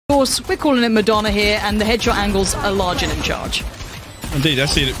Of course, we're calling it Madonna here, and the headshot angles are large and in charge. Indeed, I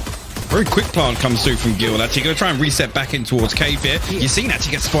see it. Very quick plant comes through from Gil. Actually, going to try and reset back in towards Cave here. You've seen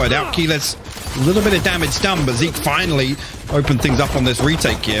actually get spotted out. Kiles, a little bit of damage done, but Zeek finally opened things up on this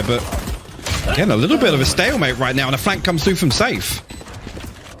retake here. But again, a little bit of a stalemate right now, and a flank comes through from Safe.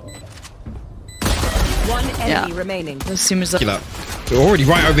 One enemy remaining. As soon as They're already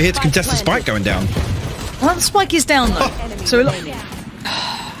right over here to contest the spike going down. Well, the spike is down though. So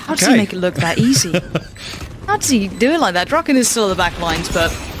how does he make it look that easy? How does he do it like that? Draken is still at the back lines, but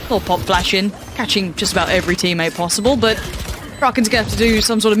a little pop flash in, catching just about every teammate possible. But Draken's going to have to do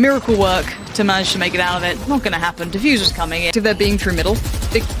some sort of miracle work to manage to make it out of it. Not going to happen. Diffuser's coming in. If they're being through middle,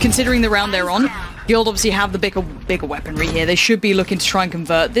 considering the round they're on, Guild obviously have the bigger weaponry here. They should be looking to try and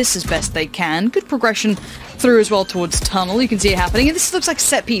convert this as best they can. Good progression through as well towards tunnel. You can see it happening. And this looks like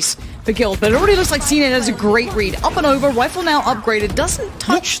set piece for Guild, but it already looks like cNed has a great read. Up and over, rifle now upgraded. Doesn't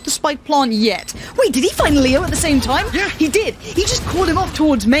touch the spike plant yet. Wait, did he find Leo at the same time? Yeah. He did. He just called him off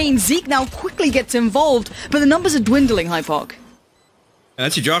towards main. Zeek now quickly gets involved, but the numbers are dwindling, Hypoc. And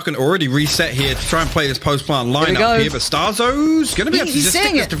actually, Jarkin already reset here to try and play this post-plant lineup here, but starxo's going to be able to just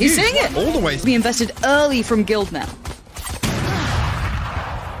stick this to He's seeing it. All the way. Be invested early from Guild now.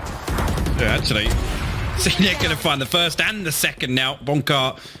 Yeah, actually, cNed going to find the first and the second now.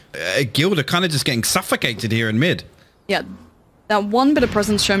 Bonkar, Guild are kind of just getting suffocated here in mid. Yeah. That one bit of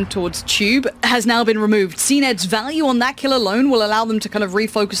presence shown towards Tube has now been removed. cNed's value on that kill alone will allow them to kind of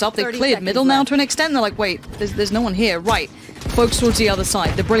refocus up. They cleared middle now to an extent. They're like, wait, there's no one here. Right. Focus towards the other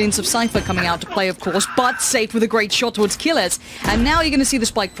side. The brilliance of Cypher coming out to play, of course, but safe with a great shot towards Kiles. And now you're going to see the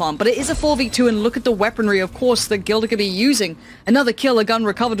spike plant, but it is a 4v2, and look at the weaponry, of course, that Guild are going to be using. Another kill, a gun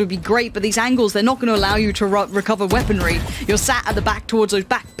recovered would be great, but these angles, they're not going to allow you to recover weaponry. You're sat at the back towards those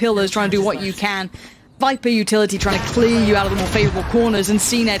back pillars trying to do what you can. Viper utility trying to clear you out of the more favorable corners, and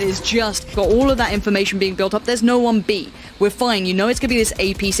cNed is just got all of that information being built up. There's no 1B. We're fine. You know it's going to be this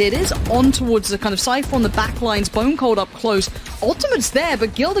A piece. It is on towards the kind of Cypher on the back lines. BONECOLD up close. Ultimate's there,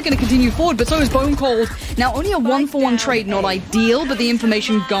 but Guild are going to continue forward, but so is BONECOLD. Now, only a 1-for-1 trade, not ideal, but the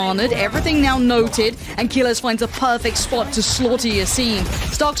information garnered. Everything now noted, and Kiles finds a perfect spot to slaughter Yassine.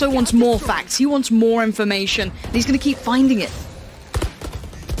 starxo wants more facts. He wants more information, and he's going to keep finding it.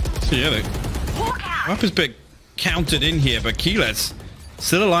 Yeah, Weapons pick counted in here, but Kiles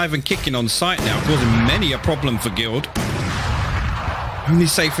still alive and kicking on site now, causing many a problem for Guild. Only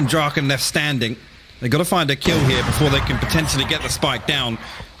Safe and Draken left standing. They've got to find a kill here before they can potentially get the spike down.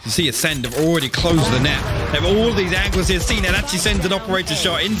 You see ACEND have already closed the net. They have all these angles here. cNed actually sends an operator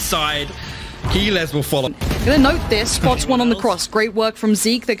shot inside. Kiles will follow. Gonna note this, spots one on the cross. Great work from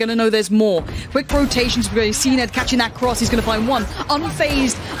Zeek. They're gonna know there's more. Quick rotations for cNed catching that cross. He's gonna find one.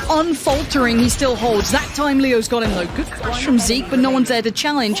 Unfazed, unfaltering, he still holds. That time Leo's got him though. Good flash from Zeek, but no one's there to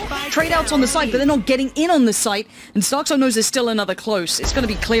challenge. Trade outs on the site, but they're not getting in on the site. And starxo knows there's still another close. It's gonna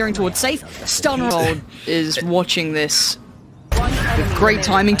be clearing towards Safe. Stunner is watching this. With great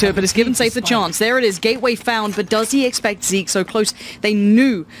timing to it, but it's given Safe the chance. There it is, gateway found, but does he expect Zeek so close? They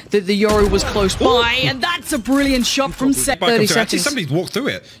knew that the Yoru was close by, and that's a brilliant shot from 30 seconds. Actually, somebody's walked through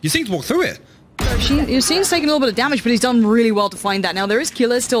it. You seem to walk through it. Yassine's taking a little bit of damage, but he's done really well to find that. Now, there is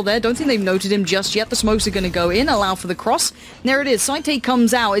Kiles still there. Don't think they've noted him just yet. The smokes are going to go in, allow for the cross. And there it is. Side take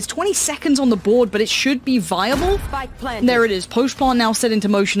comes out. It's 20 seconds on the board, but it should be viable. And there it is. Post plant now set into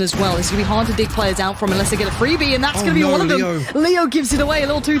motion as well. It's going to be hard to dig players out from unless they get a freebie, and that's going to be one of them. Leo gives it away a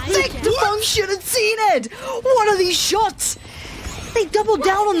little too thick to function, and cNed. What are these shots? They doubled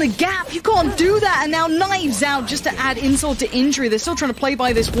down on the gap. You can't do that. And now knives out just to add insult to injury. They're still trying to play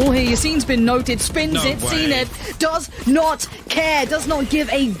by this wall here. Yassine's been noted. Spins it. cNed does not care. Does not give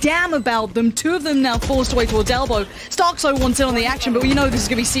a damn about them. Two of them now forced away towards elbow. starxo wants in on the action, but we know this is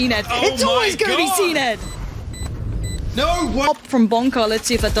going to be cNed. It's always going to be cNed. No way. Up from Bonkar. Let's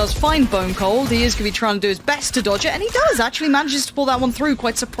see if that does find BONECOLD. He is going to be trying to do his best to dodge it, and he does. Actually manages to pull that one through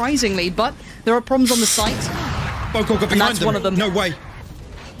quite surprisingly, but there are problems on the site. BONECOLD got behind them. One of them. No way.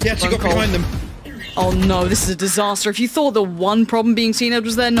 He actually got behind them. Oh no, this is a disaster. If you thought the one problem being cNed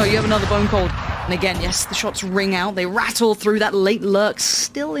was there, no, you have another BONECOLD. And again, yes, the shots ring out. They rattle through. That late lurk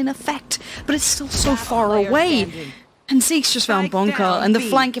still in effect, but it's still so far away. And Zeek's just found Bonkar, and the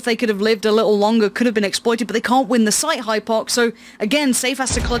flank, if they could have lived a little longer, could have been exploited, but they can't win the site, Hypoc. So again, Safe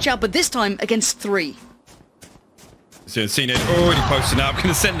has to clutch out, but this time against 3. So cNed already posting up. Going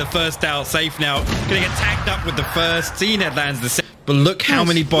to send the first out. Safe now. Going to get tagged up with the first. cNed lands the second. But look how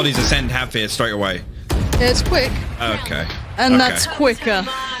many bodies ACEND have here straight away. Yeah, it's quick. Okay. And that's quicker.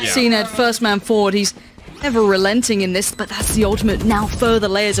 Yeah. cNed, first man forward. He's Never relenting in this, but that's the ultimate. Now further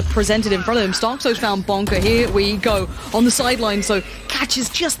layers are presented in front of him. starxo's found Bonker. Here we go. On the sideline, so catches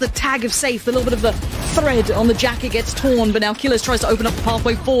just the tag of safe. The little bit of the thread on the jacket gets torn, but now Kiles tries to open up the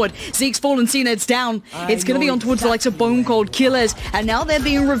pathway forward. Zeek's fallen, cNed's down. It's going to be on towards the likes of BONECOLD, Kiles, and now they're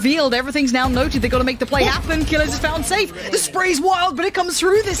being revealed. Everything's now noted. They've got to make the play happen. Kiles is found safe. The spray's wild, but it comes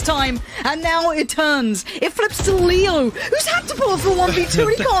through this time, and now it turns. It flips to Leo, who's had to pull off the 1v2, and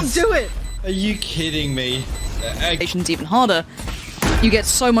he can't do it. Are you kidding me? Even harder. You get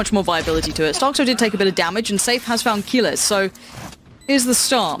so much more viability to it. starxo did take a bit of damage, and Safe has found Kiles, so here's the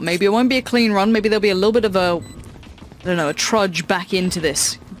start. Maybe it won't be a clean run. Maybe there'll be a little bit of a, I don't know, a trudge back into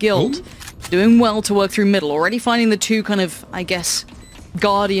this. Guild doing well to work through middle. Already finding the two kind of, I guess,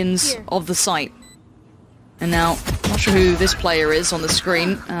 guardians of the site. And now, not sure who this player is on the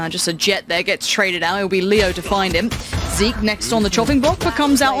screen. Just a jet there gets traded out. It'll be Leo to find him. Zeek next on the chopping block, but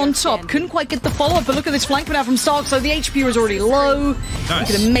comes out on top. Couldn't quite get the follow-up, but look at this flankment out from starxo. The HP was already low. Nice.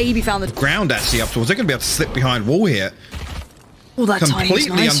 He could have maybe found the ground actually up towards. They're going to be able to slip behind wall here. Well, that completely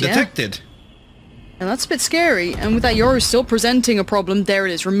nice, undetected. Yeah. And that's a bit scary. And with that, Yoru still presenting a problem. There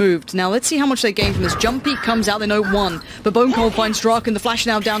it is, removed. Now let's see how much they gain from this. Jump peek comes out. They know one, but BONECOLD finds Draken. The flash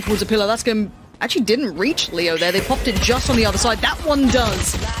now down towards the pillar. That's going to actually didn't reach Leo there. They popped it just on the other side. That one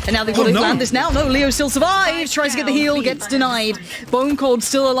does. And now they've got to land this now. No, Leo still survives. Tries to get the heal. Gets denied. BONECOLD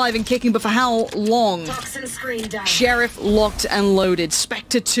still alive and kicking, but for how long? Sheriff locked and loaded.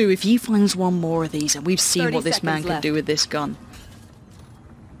 Spectre 2. If he finds one more of these, and we've seen what this man can do with this gun.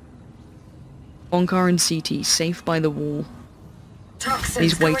 Bonkar and CT safe by the wall.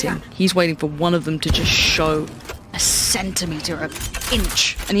 He's waiting. He's waiting for one of them to just show a centimetre, an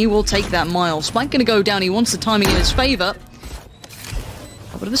inch, and he will take that mile. Spike gonna go down. He wants the timing in his favour.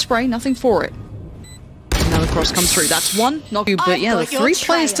 A bit of the spray, nothing for it. Another cross comes through. That's one. Not good, but yeah, the three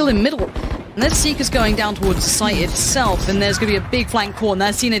players still in middle. And then Seeker's going down towards the site itself, and there's going to be a big flank core, and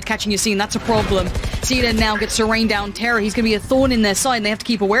that's cNed catching Yassine. That's a problem. cNed now gets to rain down terror. He's going to be a thorn in their side, and they have to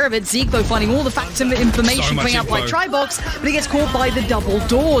keep aware of it. Zeek, though, finding all the facts and the information coming out by Tribox, but he gets caught by the double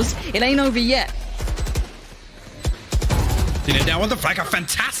doors. It ain't over yet. cNed down on the flag. A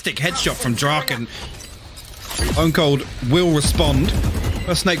fantastic headshot from Draken. BONECOLD will respond.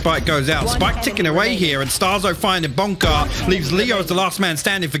 First snake bite goes out. Spike ticking away here, and starxo finding Bonkar. Leaves Leo as the last man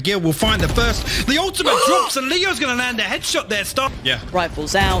standing for Gil. Will find the first. The ultimate drops, and Leo's going to land a headshot there.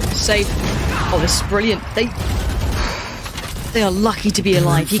 Rifles out. Safe. Oh, this is brilliant. They are lucky to be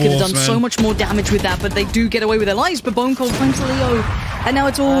alive. He could have done so much more damage with that, but they do get away with their lives. But BONECOLD finds Leo. And now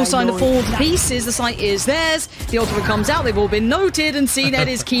it's all starting to fall to pieces. The site is theirs. The ultimate comes out. They've all been noted, and cNed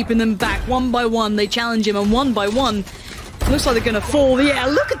is keeping them back one by one. They challenge him, and one by one, looks like they're going to fall. Yeah,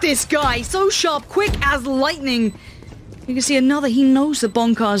 look at this guy. So sharp, quick as lightning. You can see another. He knows the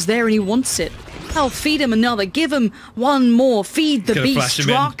Bonkar's there, and he wants it. I'll feed him another. Give him one more. Feed the beast.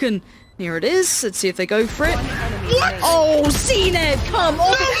 Draken. Here it is. Let's see if they go for it. What? Oh, cNed, come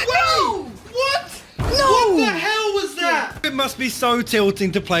on. No! What? No! What the hell was that? It must be so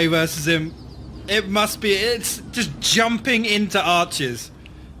tilting to play versus him. It must be. It's just jumping into archers.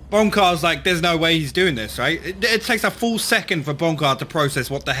 Bonkar's like, there's no way he's doing this, right? It takes a full second for Bonkar to process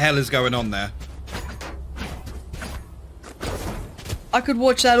what the hell is going on there. I could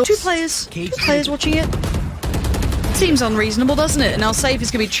watch that. Two players watching it. Seems unreasonable, doesn't it? And now Safe is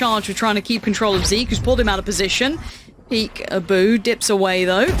going to be charged with trying to keep control of Zeek, who's pulled him out of position. Peek, Abu, dips away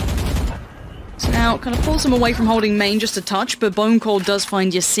though. So now kind of pulls him away from holding main just a touch, but BONECOLD does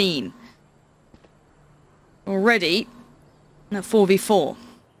find Yassine. Already at 4v4.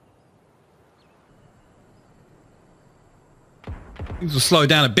 Things will slow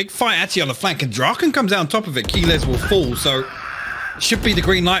down. A big fight actually on the flank, and Draken comes out on top of it. Kiles will fall, so it should be the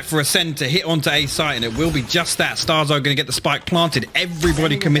green light for ACEND to hit onto A site, and it will be just that. starxo going to get the spike planted.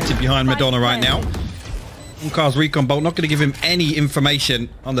 Everybody committed behind Madonna right now. Bonkar's recon bolt not going to give him any information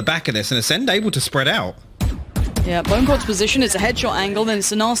on the back of this, and ACEND able to spread out. Yeah, BONECOLD's position is a headshot angle, then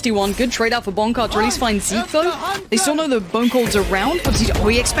it's a nasty one. Good trade out for Bonkar to at least find Zeek, though. They still know that BONECOLD's around, but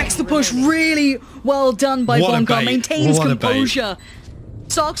he expects the push. Really well done by Bonkar. Maintains composure.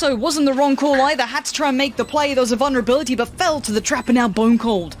 starxo wasn't the wrong call either. Had to try and make the play. There was a vulnerability, but fell to the trap, and now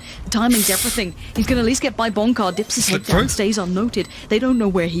BONECOLD. Timing's everything. He's going to at least get by Bonkar. Dips his head down, stays unnoted. They don't know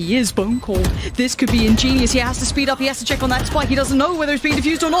where he is, BONECOLD. This could be ingenious. He has to speed up. He has to check on that spike. He doesn't know whether it's being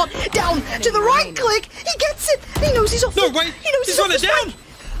defused or not. Down to the right click. He gets it. He knows he's off. No, wait. He knows he's on it down.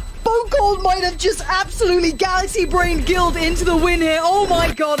 BONECOLD might have just absolutely galaxy-brained Guild into the win here. Oh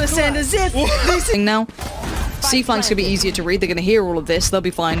my god, ACEND, as if this thing now. C-flank's going to be easier to read. They're going to hear all of this. They'll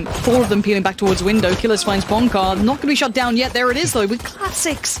be fine. 4 of them peeling back towards window. Kiles finds Bonkar. Not going to be shut down yet. There it is, though, with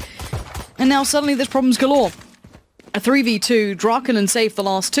classics. And now suddenly there's problems galore. A 3v2, Draken and Safe the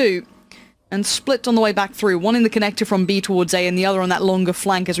last two, and split on the way back through. One in the connector from B towards A, and the other on that longer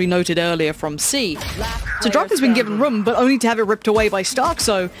flank, as we noted earlier, from C. So Draken's been given room, but only to have it ripped away by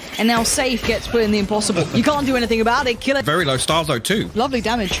starxo, and now Safe gets put in the impossible. You can't do anything about it. Kill it. Very low starxo too. Lovely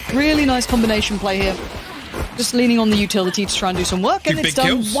damage. Really nice combination play here. Just leaning on the utility to try and do some work, and it's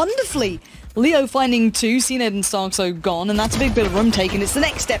done wonderfully. Leo finding two, cNed and starxo gone, and that's a big bit of room taken. It's the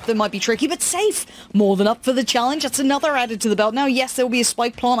next step that might be tricky, but Safe more than up for the challenge. That's another added to the belt. Now, yes, there will be a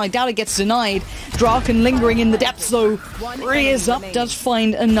spike plant. I doubt it gets denied. Draken lingering in the depths, though, rears up, does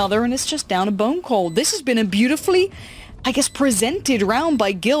find another, and it's just down to BONECOLD. This has been a beautifully, I guess, presented round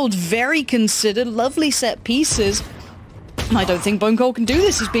by Guild. Very considered, lovely set pieces. I don't think BONECOLD can do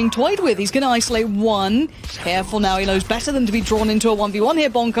this. He's being toyed with. He's going to isolate one. Careful now. He knows better than to be drawn into a 1v1 here,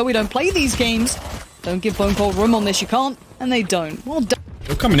 BONECOLD. We don't play these games. Don't give BONECOLD room on this. You can't. And they don't. Well done.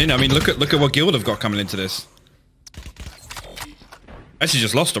 They're coming in. I mean, look at what Guild have got coming into this. Actually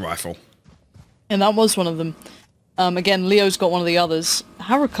just lost a rifle. And that was one of them. Again, Leo's got one of the others.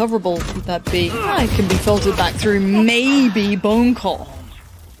 How recoverable would that be? It can be filtered back through. Maybe BONECOLD.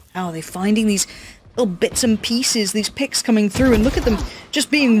 How are they finding these little bits and pieces, these picks coming through, and look at them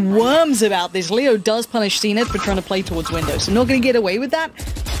just being worms about this. Leo does punish cNed for trying to play towards window, so not going to get away with that.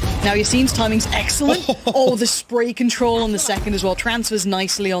 Now Yassine's timing's excellent. Oh, the spray control on the second as well. Transfers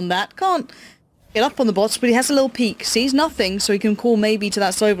nicely on that. Can't get up on the bots, but he has a little peek. Sees nothing, so he can call maybe to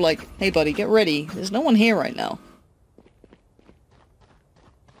that Sova like, hey buddy, get ready. There's no one here right now.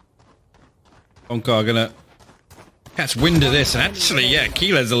 BONECOLD gonna catch wind of this, and actually, yeah,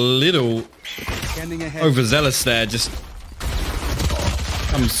 Kiles a little overzealous there, just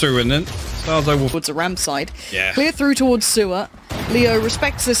comes through, and then starxo will... Towards the ramp side. Yeah. Clear through towards sewer. Leo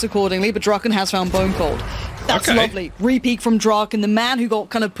respects this accordingly, but Draken has found BONECOLD. That's lovely. Re-peek from Draken, the man who got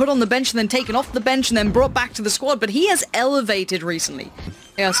kind of put on the bench and then taken off the bench and then brought back to the squad, but he has elevated recently.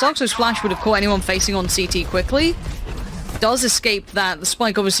 Yeah, starxo's flash would have caught anyone facing on CT quickly. Does escape that. The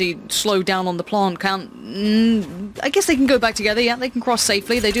spike obviously slowed down on the plant count. I guess they can go back together. Yeah, they can cross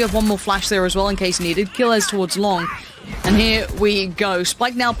safely. They do have one more flash there as well in case needed. Kiles towards long. And here we go.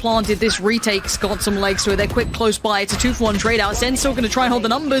 Spike now planted. This retake's got some legs to it. They're quick close by. It's a 2-for-1 trade out. Zen's still going to try and hold the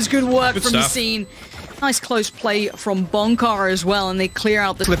numbers. Good work from the scene. Nice close play from BONECOLD as well. And they clear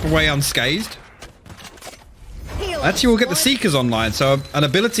out the... Slip away unscathed. Actually, we'll get the Seekers online. So an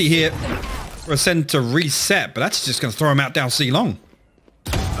ability here for ACEND to reset, but that's just going to throw him out down C long.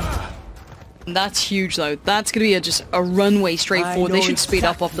 That's huge, though. That's going to be just a runway straight forward. They should speed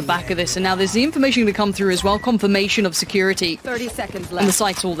up off the back of this. And now there's the information to come through as well. Confirmation of security. 30 seconds left. And the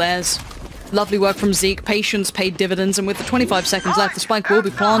site's all theirs. Lovely work from Zeek. Patience paid dividends. And with the 25 seconds left, the spike will be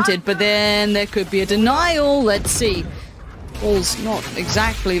planted. But then there could be a denial. Let's see. Ball's not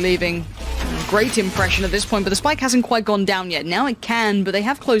exactly leaving a great impression at this point. But the spike hasn't quite gone down yet. Now it can, but they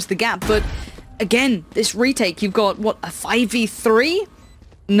have closed the gap. But again, this retake, you've got, what, a 5v3?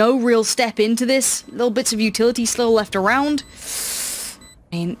 No real step into this. Little bits of utility still left around.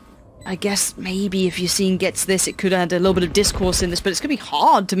 I mean, I guess maybe if Yassine gets this, it could add a little bit of discourse in this, but it's going to be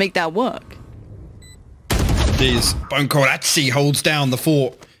hard to make that work. Jeez, BONECOLD actually holds down the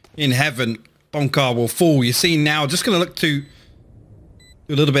fort in heaven. BONECOLD will fall. Yassine now just going to look to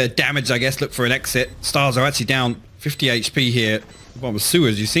do a little bit of damage, I guess. Look for an exit. Stars are actually down 50 HP here. Bottom of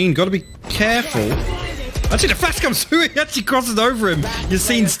sewers. Yassine got to be careful. Actually, the flash comes through. He actually crosses over him.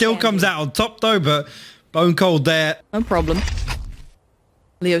 Yassine still comes out on top, though, but BONECOLD there. No problem.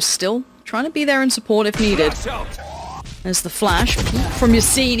 Leo's still trying to be there in support if needed. There's the flash from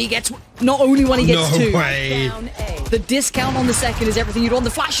Yassine. He gets not only one, he gets two. No way. The discount on the second is everything you'd want.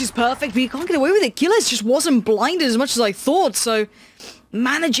 The flash is perfect, but you can't get away with it. Kiles just wasn't blinded as much as I thought, so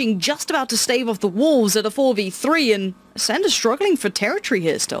managing just about to stave off the wolves at a 4v3, and ACEND is struggling for territory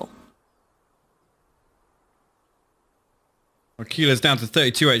here still. Kiles down to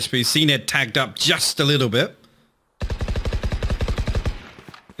 32 HP. cNed tagged up just a little bit.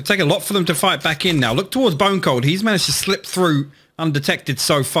 It'll take a lot for them to fight back in now. Look towards BONECOLD. He's managed to slip through undetected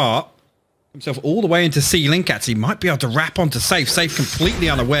so far. Himself all the way into C-Link actually. Might be able to wrap onto Safe. Safe completely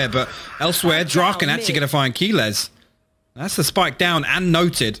unaware, but elsewhere, Draken actually going to find Kiles. That's the spike down and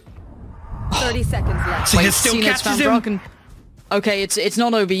noted. 30 seconds left. cNed still catches him. Draken. Okay, it's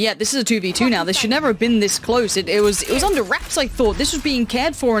not over yet. This is a 2v2 now. This should never have been this close. It was under wraps, I thought. This was being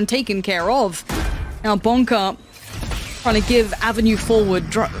cared for and taken care of. Now BONECOLD trying to give avenue forward.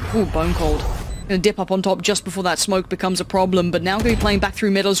 Ooh, BONECOLD. Gonna dip up on top just before that smoke becomes a problem, but now gonna be playing back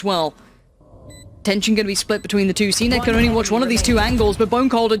through mid as well. Tension gonna be split between the two. cNed can only watch one of these two angles, but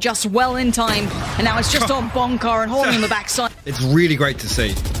BONECOLD adjusts well in time. And now it's just on BONECOLD and holding on the backside. It's really great to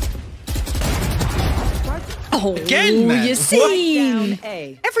see. Oh, Again, man. you see?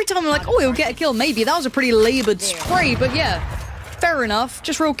 A. Every time I'm like, oh, he'll get a kill. Maybe. That was a pretty labored spray, but yeah. Fair enough.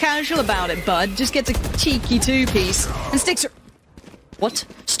 Just real casual about it, bud. Just gets a cheeky two-piece and sticks... What?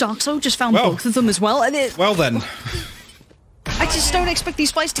 starxo just found both of them as well? And Well then. I just don't expect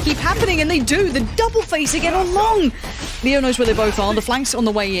these fights to keep happening, and they do. The double face again on long. Leo knows where they both are. The flank's on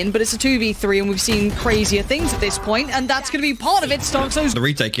the way in, but it's a 2v3, and we've seen crazier things at this point, and that's going to be part of it. starxo's... The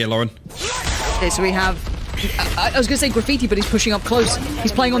retake here, Lauren. Okay, so we have... I was going to say graffiti, but he's pushing up close.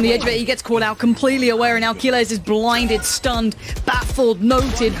 He's playing on the edge of it. He gets caught out, completely aware, and now Kiles is blinded, stunned, baffled,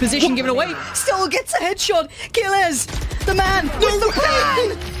 noted, position given away. Still gets a headshot. Kiles, the man with the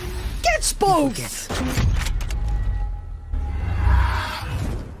plan, gets both.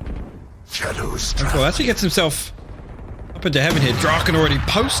 Well, actually gets himself up into heaven here. Draken already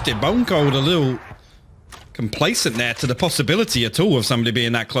posted. BONECOLD a little complacent there to the possibility at all of somebody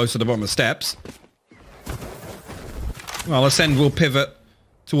being that close to the bottom of the steps. Well, ACEND will pivot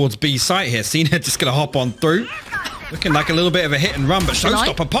towards B site here. cNed just going to hop on through. Looking like a little bit of a hit and run, but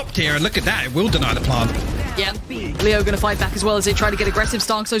Showstopper popped here, and look at that. It will deny the plant. Yeah, Leo going to fight back as well as they try to get aggressive.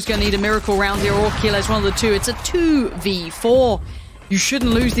 starxo's going to need a miracle round here, or Kiles, one of the two. It's a 2v4. You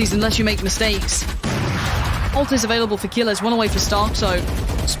shouldn't lose these unless you make mistakes. Ult is available for Kiles, one away for starxo.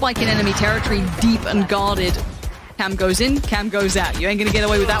 Spike in enemy territory, deep and guarded. Cam goes in, Cam goes out. You ain't going to get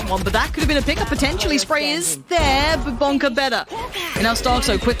away with that one, but that could have been a pickup potentially. Spray is there, but Bonka better. And now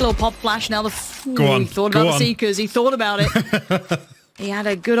starxo, quick little pop flash. Now he thought about the Seekers. He thought about it. He had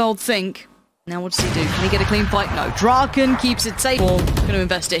a good old think. Now what does he do? Can he get a clean fight? No. Draken keeps it safe. Going to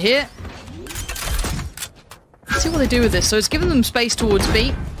invest it here. Let's see what they do with this. So it's given them space towards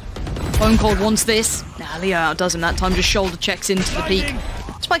B. BONECOLD wants this. Nah, Leo outdoes him that time. Just shoulder checks into the peak.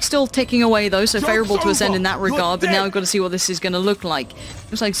 Spike's still ticking away though, so favourable to ACEND in that regard, but now we've got to see what this is going to look like.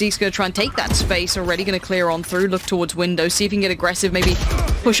 Looks like Zeke's going to try and take that space already, going to clear on through, look towards window, see if he can get aggressive, maybe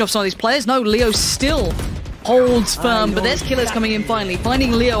push off some of these players. No, Leo still holds firm, but there's Killers coming in finally,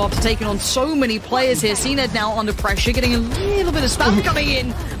 finding Leo after taking on so many players here. cNed now under pressure, getting a little bit of spam coming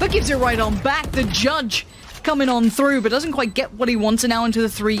in, but gives it right on back. The judge coming on through, but doesn't quite get what he wants, and now into the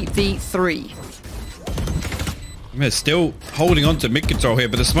 3v3. Still holding on to mid control here,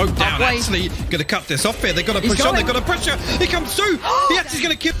 but the smoke down. Actually going to cut this off here. They've got to push on. They've got to pressure. He comes through. He actually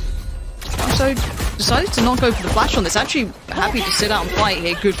going to kill. So decided to not go for the flash on this. Actually happy to sit out and fight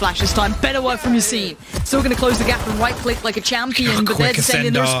here. Good flash this time. Better work from Yassine. Still going to close the gap and right click like a champion, but they're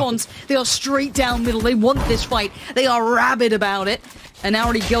sending the response. They are straight down middle. They want this fight. They are rabid about it. And now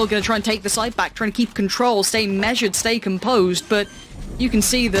already Gil going to try and take the site back, trying to keep control, stay measured, stay composed, but you can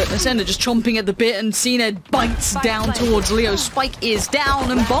see that ACEND are just chomping at the bit, and cNed bites down towards Leo. Spike is down,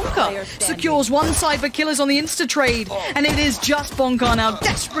 and Bonka secures one side, but Killer's on the insta-trade. And it is just Bonka now,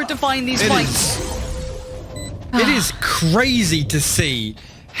 desperate to find these fights. It is crazy to see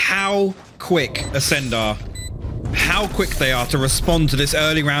how quick ACEND are, how quick they are to respond to this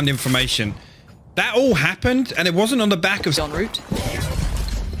early round information. That all happened, and it wasn't on the back of... En route.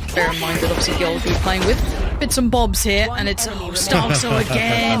 Bear in mind that obviously Gil will be playing with bits and bobs here, and it's starxo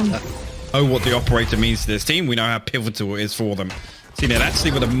again. Oh, what the operator means to this team. We know how pivotal it is for them. cNed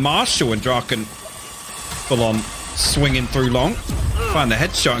actually with a Marshall and Draken full on swinging through long. Find the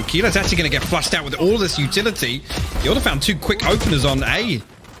headshot, and Kiles actually going to get flushed out with all this utility. He would have found two quick openers on A.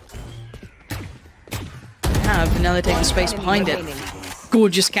 And now they're taking space behind it.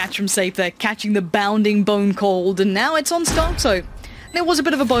 Gorgeous catch from safe there, catching the bounding BONECOLD, and now it's on starxo. There was a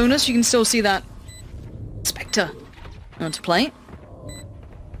bit of a bonus. You can still see that Spectre on to play.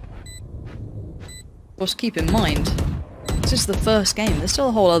 Of course, keep in mind, this is the first game. There's still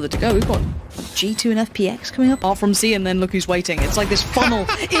a whole other to go. We've got G2 and FPX coming up. Apart from C, and then look who's waiting. It's like this funnel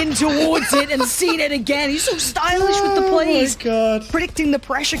in towards it, and cNed again. He's so stylish with the plays. Oh my God. Predicting the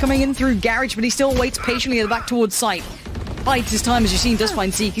pressure coming in through Garage, but he still waits patiently at the back towards site. Bites his time, as you've seen, does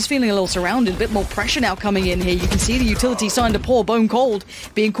find Zeek. He's feeling a little surrounded, a bit more pressure now coming in here. You can see the utility starting to pour. BONECOLD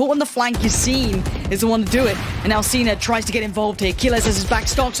being caught on the flank, Yassine is the one to do it. And now cNed tries to get involved here. Kiles has his back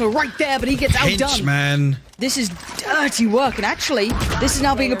starxo right there, but he gets outdone. Man. This is dirty work, and actually, this is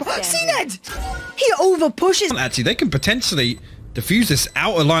now being a... cNed! He over-pushes. Actually, they can potentially defuse this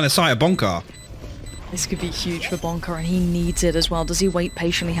outer line of sight of Bonka. This could be huge for Bonka, and he needs it as well. Does he wait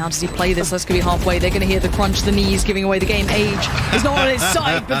patiently? How does he play this? That's going to be halfway. They're going to hear the crunch, the knees, giving away the game. Age is not on his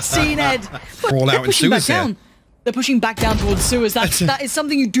side, but cNed. Crawl out in sewers here. They're pushing back down towards sewers. That is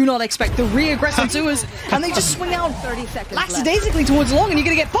something you do not expect. The re-aggress on sewers, and they just swing out 30 seconds lackadaisically towards long, and you're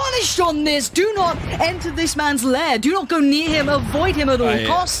going to get punished on this. Do not enter this man's lair. Do not go near him. Avoid him at all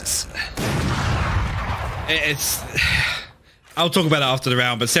costs. I'll talk about it after the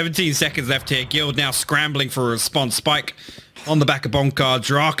round, but 17 seconds left here. Guild now scrambling for a response. Spike on the back of BONECOLD.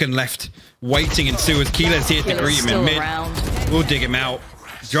 Draken left waiting in sewers. Kiles here to greet him in mid. We'll dig him out.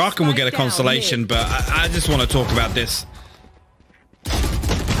 Draken will get a consolation, but I just want to talk about this.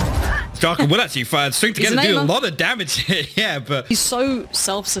 Draken will actually string together, do a lot of damage here, yeah, but... He's so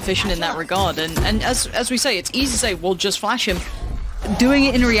self-sufficient in that regard, and as we say, it's easy to say, well, just flash him. Doing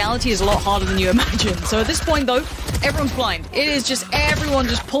it in reality is a lot harder than you imagine. So at this point, though, everyone's blind. It is just everyone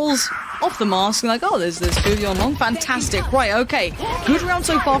just pulls off the mask and like, oh, there's Booby on long. Fantastic. Right, okay. Good round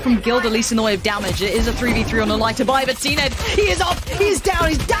so far from Guild, at least in the way of damage. It is a 3v3 on a lighter buy, but cNed, he is up, he is down,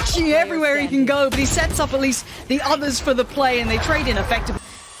 he's dashing everywhere he can go, but he sets up at least the others for the play, and they trade in effectively.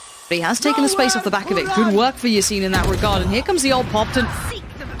 But he has taken the space off the back of it. Good work for Yassine in that regard. And here comes the old popped, and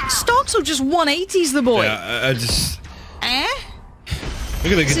starxo just 180s the boy. Yeah, I just...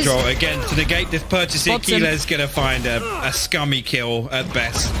 Look at the control. Again, to negate this purchase here, Kiles gonna find a scummy kill at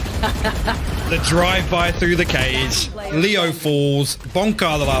best. The drive-by through the cage. Leo falls.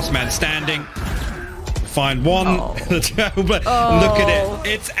 BONECOLD the last man standing. Find one. Look at it.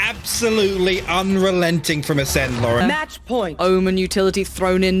 It's absolutely unrelenting from ACEND, Lauren. Match point. Omen utility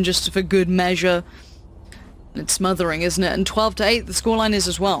thrown in just for good measure. It's smothering, isn't it? And 12-8, the scoreline is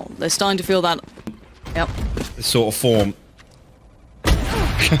as well. They're starting to feel that. Yep. This sort of form.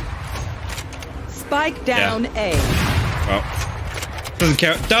 Spike down A. Well,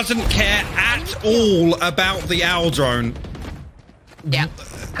 doesn't care at all about the owl drone. Yeah.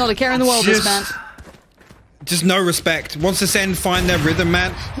 Not a care in the world, this man. Just no respect. Wants to find their rhythm,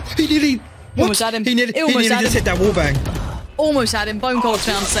 man. He nearly... What? Almost had him. He nearly just hit that wallbang. Almost had him. BONECOLD's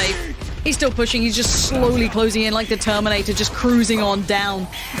found safe. He's still pushing. He's just slowly closing in like the Terminator, just cruising on down.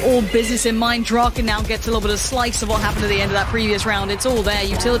 All business in mind. Draken now gets a little bit of slice of what happened at the end of that previous round. It's all there.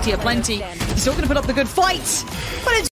 Utility aplenty. He's still going to put up the good fights, but it's